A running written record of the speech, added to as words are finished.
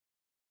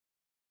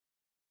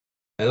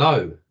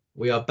Hello,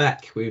 we are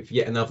back with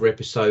yet another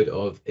episode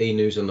of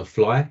E-News on the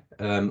Fly.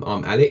 I'm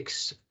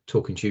Alex,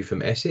 talking to you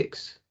from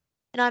Essex.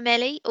 And I'm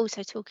Ellie,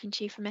 also talking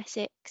to you from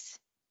Essex.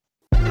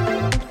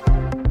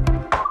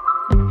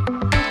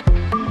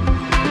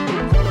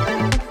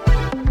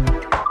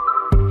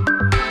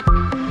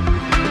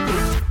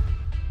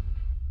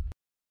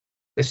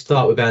 Let's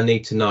start with our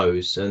need to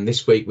knows, and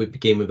this week we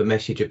begin with a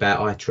message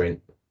about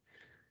iTrent.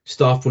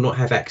 Staff will not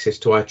have access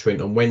to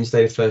iTrent on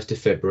Wednesday the 1st of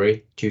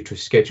February due to a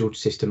scheduled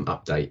system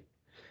update.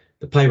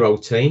 The payroll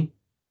team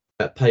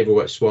at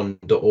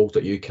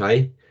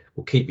payroll@swan.org.uk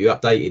will keep you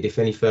updated if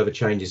any further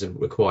changes are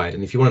required.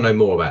 And if you want to know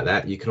more about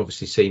that, you can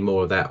obviously see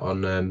more of that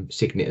on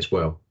Signet as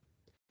well.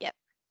 Yep,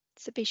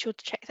 so be sure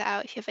to check that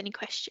out if you have any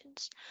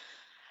questions.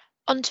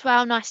 On to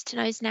our nice to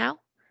knows now.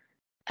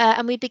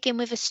 And we begin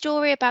with a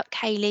story about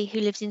Kayleigh,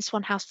 who lives in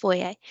Swan House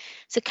Foyer.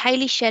 So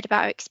Kayleigh shared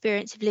about her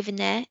experience of living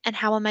there and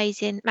how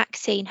amazing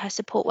Maxine, her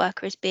support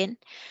worker, has been.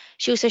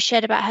 She also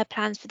shared about her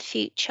plans for the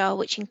future,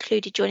 which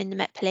included joining the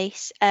Met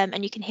Police.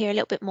 And you can hear a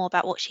little bit more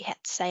about what she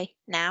had to say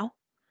now.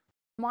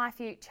 My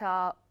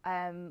future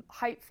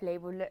hopefully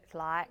will look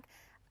like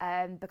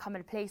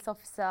becoming a police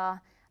officer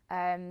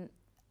and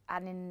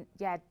getting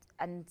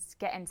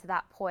to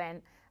that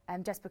point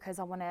just because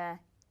I want to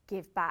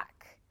give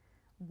back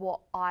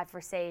what I've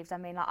received. I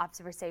mean, like, I've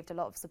received a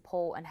lot of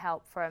support and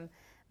help from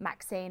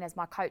Maxine as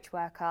my coach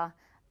worker,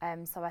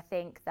 so I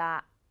think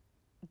that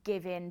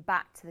giving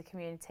back to the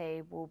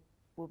community will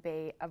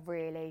be a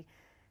really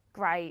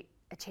great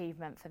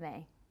achievement for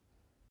me.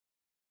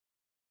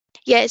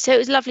 Yeah, so it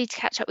was lovely to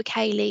catch up with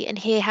Kayleigh and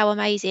hear how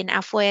amazing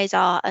our foyers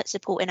are at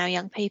supporting our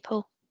young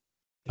people.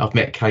 I've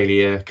met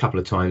Kayleigh a couple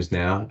of times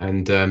now,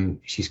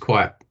 and she's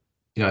quite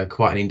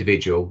an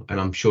individual,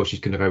 and I'm sure she's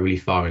going to go really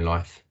far in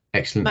life.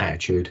 Excellent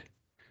attitude.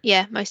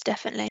 Yeah, most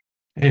definitely.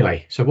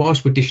 Anyway, so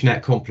whilst we're dishing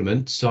out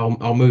compliments,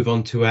 I'll move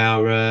on to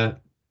our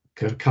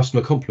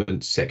customer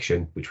compliments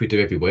section, which we do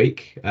every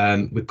week.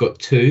 We've got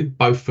two,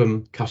 both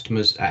from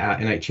customers at our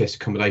NHS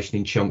accommodation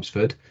in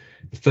Chelmsford.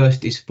 The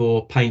first is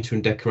for painter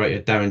and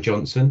decorator Darren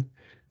Johnson,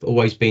 for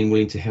always being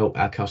willing to help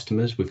our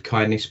customers with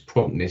kindness,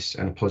 promptness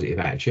and a positive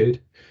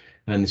attitude.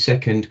 And the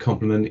second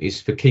compliment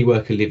is for key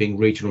worker living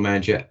regional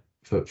manager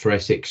for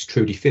Essex,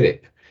 Trudy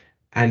Phillip,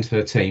 and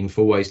her team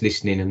for always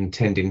listening and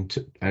attending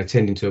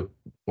to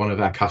one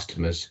of our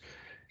customers.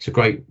 It's a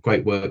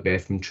great work there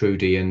from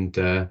Trudy and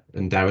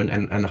Darren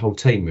and the whole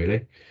team,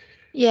 really.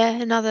 Yeah,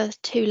 another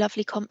two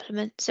lovely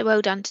compliments. So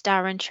well done to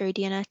Darren,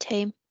 Trudy and her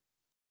team.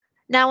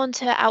 Now on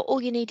to our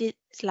All You Need Is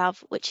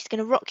Love, which is going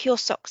to rock your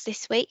socks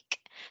this week.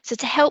 So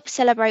to help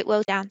celebrate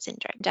World Down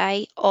Syndrome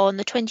Day on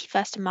the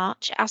 21st of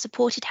March, our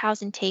supported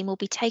housing team will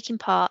be taking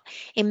part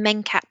in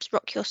Mencap's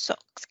Rock Your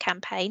Socks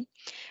campaign,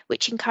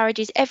 which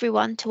encourages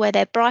everyone to wear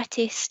their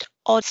brightest,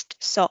 oddest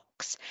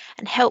socks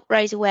and help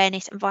raise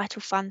awareness and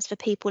vital funds for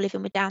people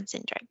living with Down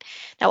syndrome.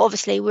 Now,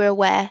 obviously, we're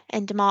aware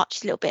end of March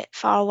is a little bit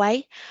far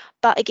away,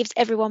 but it gives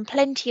everyone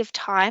plenty of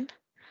time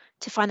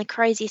to find the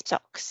craziest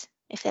socks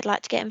if they'd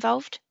like to get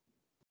involved.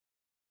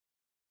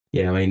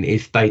 Yeah, I mean,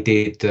 if they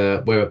did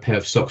wear a pair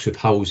of socks with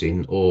holes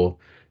in, or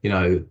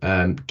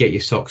get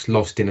your socks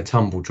lost in a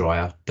tumble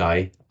dryer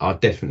day, I'd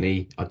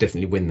definitely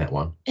win that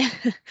one.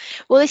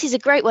 Well, this is a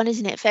great one,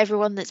 isn't it, for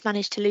everyone that's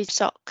managed to lose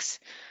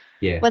socks?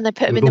 Yeah, when they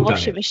put them in the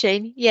washing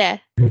machine. Yeah.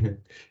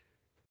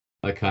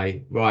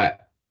 Okay, right.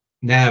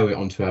 Now we're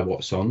on to our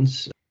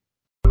what's-ons.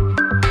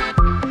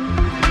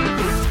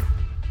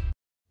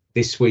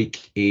 This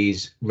week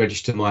is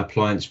Register My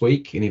Appliance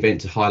Week, an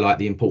event to highlight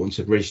the importance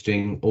of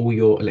registering all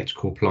your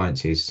electrical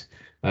appliances.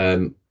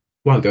 Won't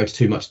go into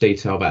too much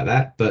detail about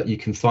that, but you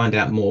can find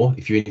out more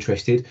if you're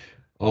interested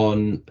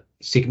on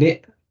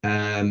Signet.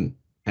 And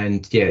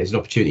yeah, there's an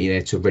opportunity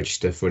there to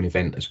register for an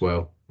event as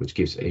well, which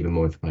gives even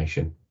more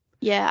information.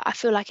 Yeah, I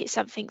feel like it's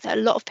something that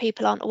a lot of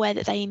people aren't aware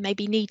that they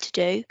maybe need to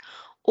do,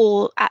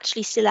 or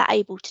actually still are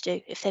able to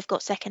do if they've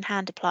got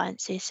second-hand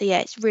appliances. So yeah,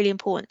 it's really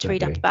important to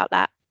read up about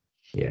that.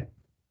 Yeah.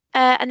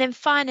 And then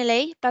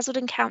finally,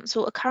 Basildon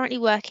Council are currently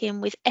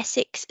working with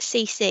Essex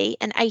CC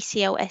and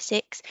ACL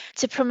Essex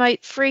to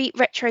promote free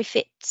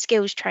retrofit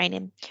skills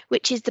training,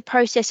 which is the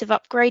process of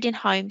upgrading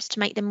homes to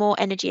make them more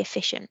energy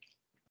efficient.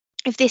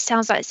 If this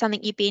sounds like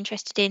something you'd be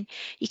interested in,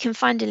 you can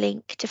find a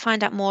link to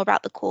find out more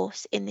about the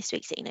course in this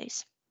week's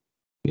e-news.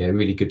 Yeah,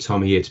 really good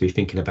time of year to be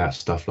thinking about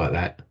stuff like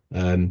that.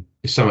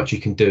 There's so much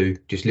you can do,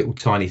 just little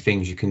tiny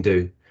things you can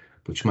do,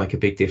 which make a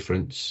big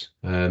difference.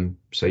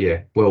 So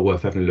yeah, well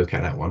worth having a look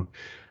at that one.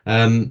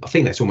 I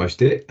think that's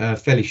almost it.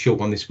 Fairly short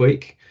one this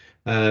week.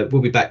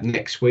 We'll be back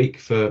next week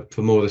for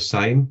more of the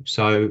same.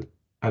 So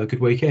have a good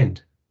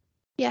weekend.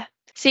 Yeah,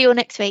 see you all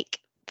next week.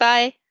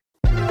 Bye.